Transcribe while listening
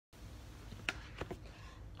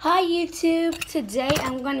Hi YouTube! Today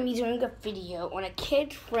I'm going to be doing a video on a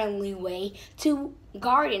kid-friendly way to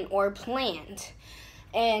garden or plant.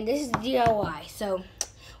 And this is DIY. So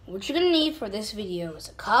what you're going to need for this video is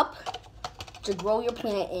a cup to grow your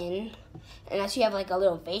plant in. Unless you have like a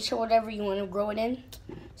little vase or whatever you want to grow it in.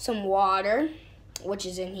 Some water, which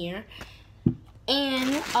is in here.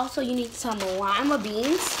 And also you need some lima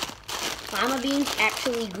beans. Lima beans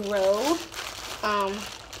actually grow.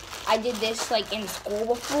 I did this like in school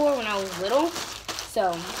before when I was little.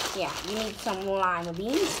 So yeah, you need some lima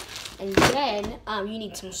beans. And then you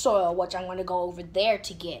need some soil, which I'm going to go over there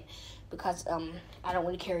to get because I don't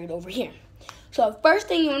want to carry it over here. So first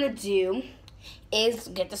thing you want to do is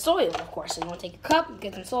get the soil, of course. So you want to take a cup,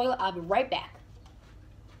 get some soil. I'll be right back.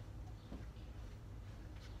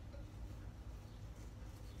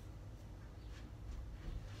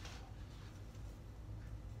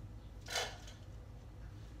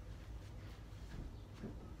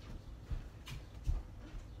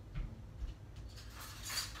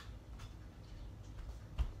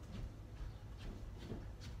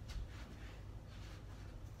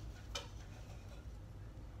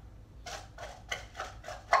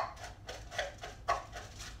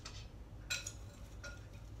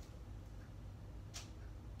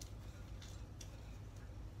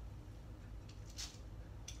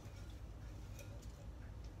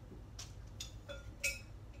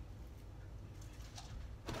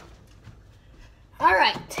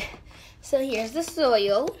 Alright, so here's the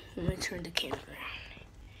soil. Let me turn the camera around.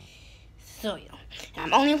 Soil.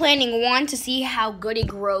 I'm only planting one to see how good it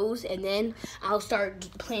grows, and then I'll start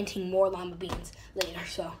planting more lima beans later.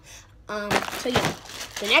 So yeah,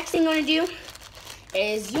 the next thing you want to do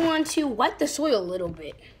is you want to wet the soil a little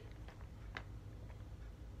bit.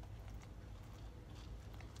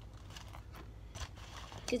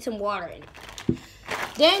 Get some water in it.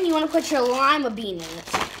 Then you want to put your lima bean in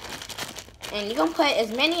it. And you're going to put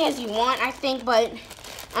as many as you want, I think, but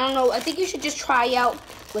I don't know. I think you should just try out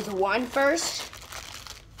with one first,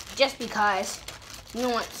 just because you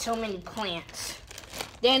don't want so many plants.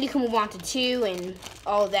 Then you can move on to two and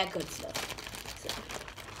all of that good stuff.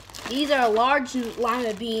 So, these are large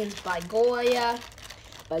lima beans by Goya,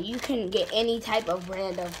 but you can get any type of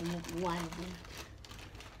brand of lima bean.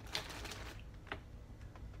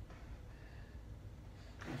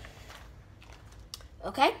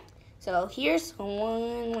 Okay? So here's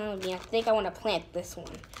one lima bean. I think I want to plant this one.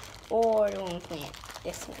 Or do I want to plant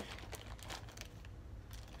this one?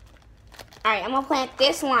 Alright, I'm going to plant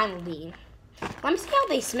this lima bean. Let me see how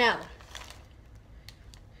they smell.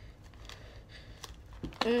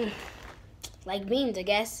 Like beans, I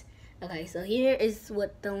guess. Okay, so here is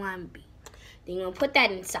what the lima bean. Then you're going to put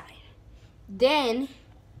that inside. Then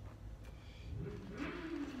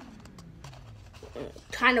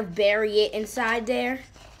kind of bury it inside there.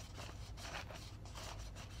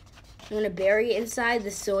 I'm going to bury it inside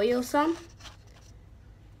the soil some.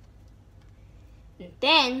 And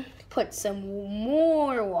then put some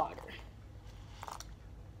more water.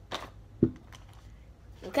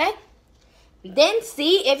 Okay? Then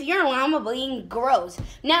see if your lima bean grows.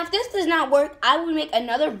 Now, if this does not work, I will make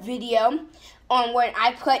another video on when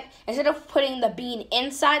I put, instead of putting the bean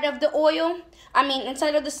inside of the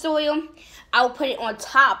inside of the soil, I'll put it on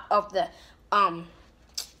top of the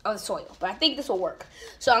soil, but I think this will work.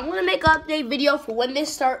 So I'm gonna make an update video for when it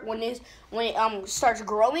starts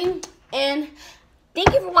growing. And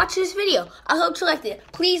thank you for watching this video. I hope you liked it.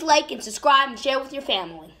 Please like and subscribe and share with your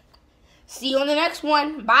family. See you on the next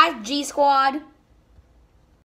one. Bye, G Squad.